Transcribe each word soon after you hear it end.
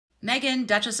Meghan,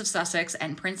 Duchess of Sussex,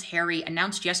 and Prince Harry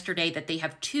announced yesterday that they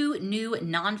have 2 new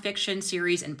nonfiction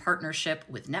series in partnership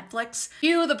with Netflix.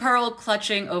 Cue the pearl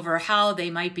clutching over how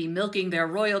they might be milking their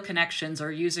royal connections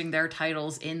or using their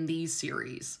titles in these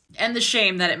series. And the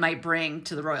shame that it might bring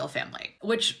to the royal family.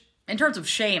 Which, in terms of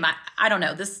shame, I don't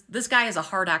know. This guy is a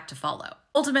hard act to follow.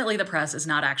 Ultimately, the press is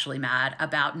not actually mad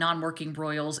about non-working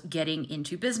royals getting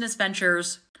into business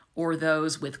ventures or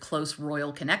those with close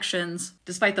royal connections,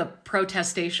 despite the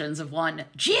protestations of one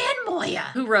Jan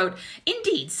Moya, who wrote,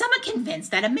 "Indeed, some are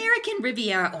convinced that American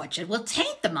Riviera orchard will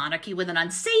taint the monarchy with an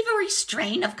unsavory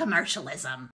strain of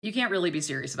commercialism." You can't really be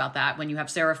serious about that when you have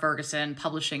Sarah Ferguson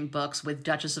publishing books with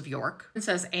Duchess of York,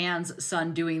 Princess Anne's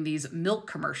son doing these milk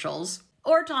commercials,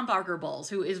 or Tom Parker Bowles,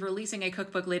 who is releasing a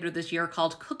cookbook later this year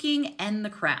called Cooking and the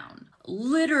Crown,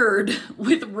 littered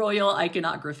with royal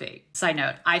iconography. Side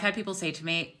note, I've had people say to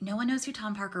me, no one knows who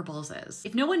Tom Parker Bowles is.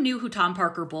 If no one knew who Tom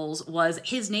Parker Bowles was,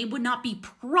 his name would not be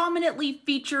prominently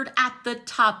featured at the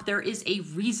top. There is a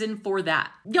reason for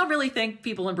that. Y'all really think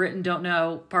people in Britain don't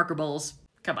know Parker Bowles?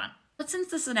 Come on. But since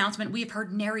this announcement, we have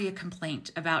heard nary a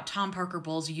complaint about Tom Parker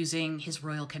Bowles using his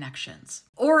royal connections,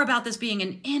 or about this being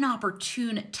an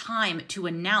inopportune time to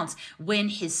announce when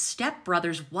his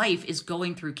stepbrother's wife is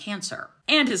going through cancer,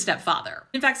 and his stepfather.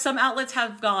 In fact, some outlets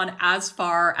have gone as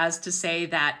far as to say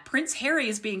that Prince Harry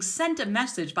is being sent a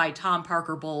message by Tom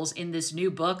Parker Bowles in this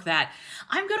new book that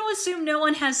I'm going to assume no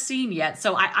one has seen yet.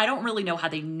 So I don't really know how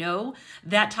they know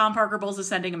that Tom Parker Bowles is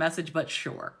sending a message, but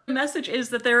sure. The message is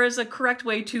that there is a correct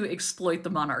way to exploit the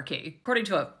monarchy. According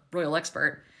to a royal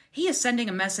expert, he is sending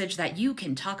a message that you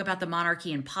can talk about the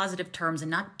monarchy in positive terms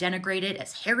and not denigrate it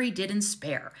as Harry did in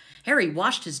Spare. Harry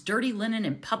washed his dirty linen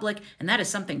in public, and that is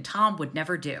something Tom would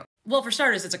never do. Well, for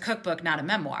starters, it's a cookbook, not a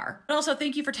memoir. But also,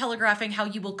 thank you for telegraphing how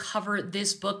you will cover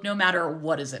this book no matter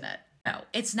what is in it. No,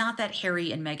 it's not that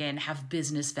Harry and Meghan have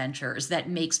business ventures that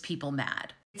makes people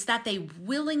mad. It's that they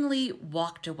willingly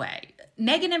walked away.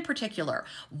 Meghan in particular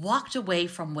walked away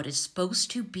from what is supposed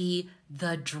to be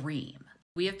the dream.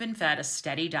 We have been fed a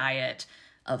steady diet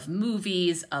of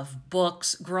movies, of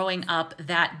books growing up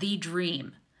that the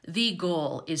dream, the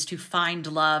goal is to find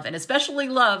love, and especially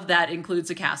love that includes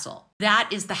a castle. That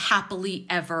is the happily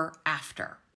ever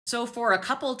after. So for a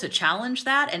couple to challenge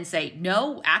that and say,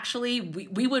 no, actually,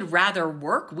 we would rather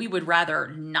work, we would rather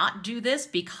not do this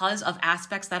because of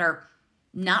aspects that are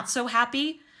not so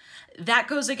happy, that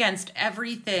goes against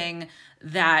everything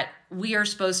that we are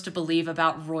supposed to believe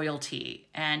about royalty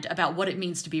and about what it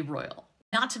means to be royal.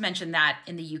 Not to mention that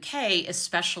in the UK,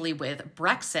 especially with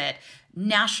Brexit,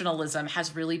 nationalism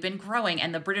has really been growing,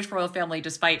 and the British royal family,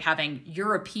 despite having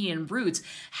European roots,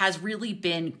 has really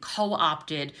been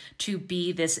co-opted to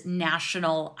be this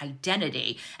national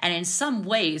identity. And in some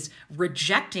ways,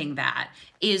 rejecting that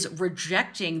is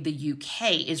rejecting the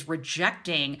UK, is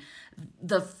rejecting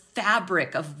the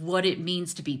fabric of what it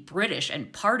means to be British,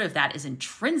 and part of that is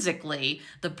intrinsically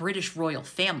the British royal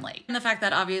family. And the fact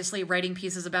that obviously writing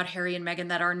pieces about Harry and Meghan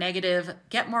that are negative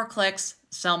get more clicks,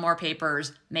 sell more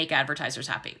papers, make advertisers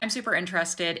happy. I'm super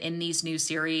interested in these new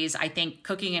series. I think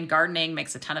cooking and gardening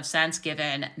makes a ton of sense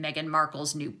given Meghan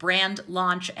Markle's new brand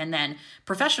launch, and then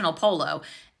professional polo.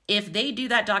 If they do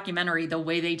that documentary the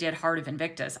way they did Heart of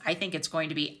Invictus, I think it's going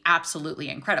to be absolutely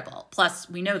incredible. Plus,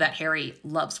 we know that Harry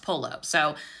loves polo.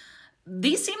 So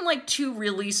these seem like 2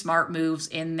 really smart moves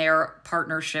in their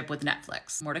partnership with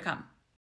Netflix. More to come.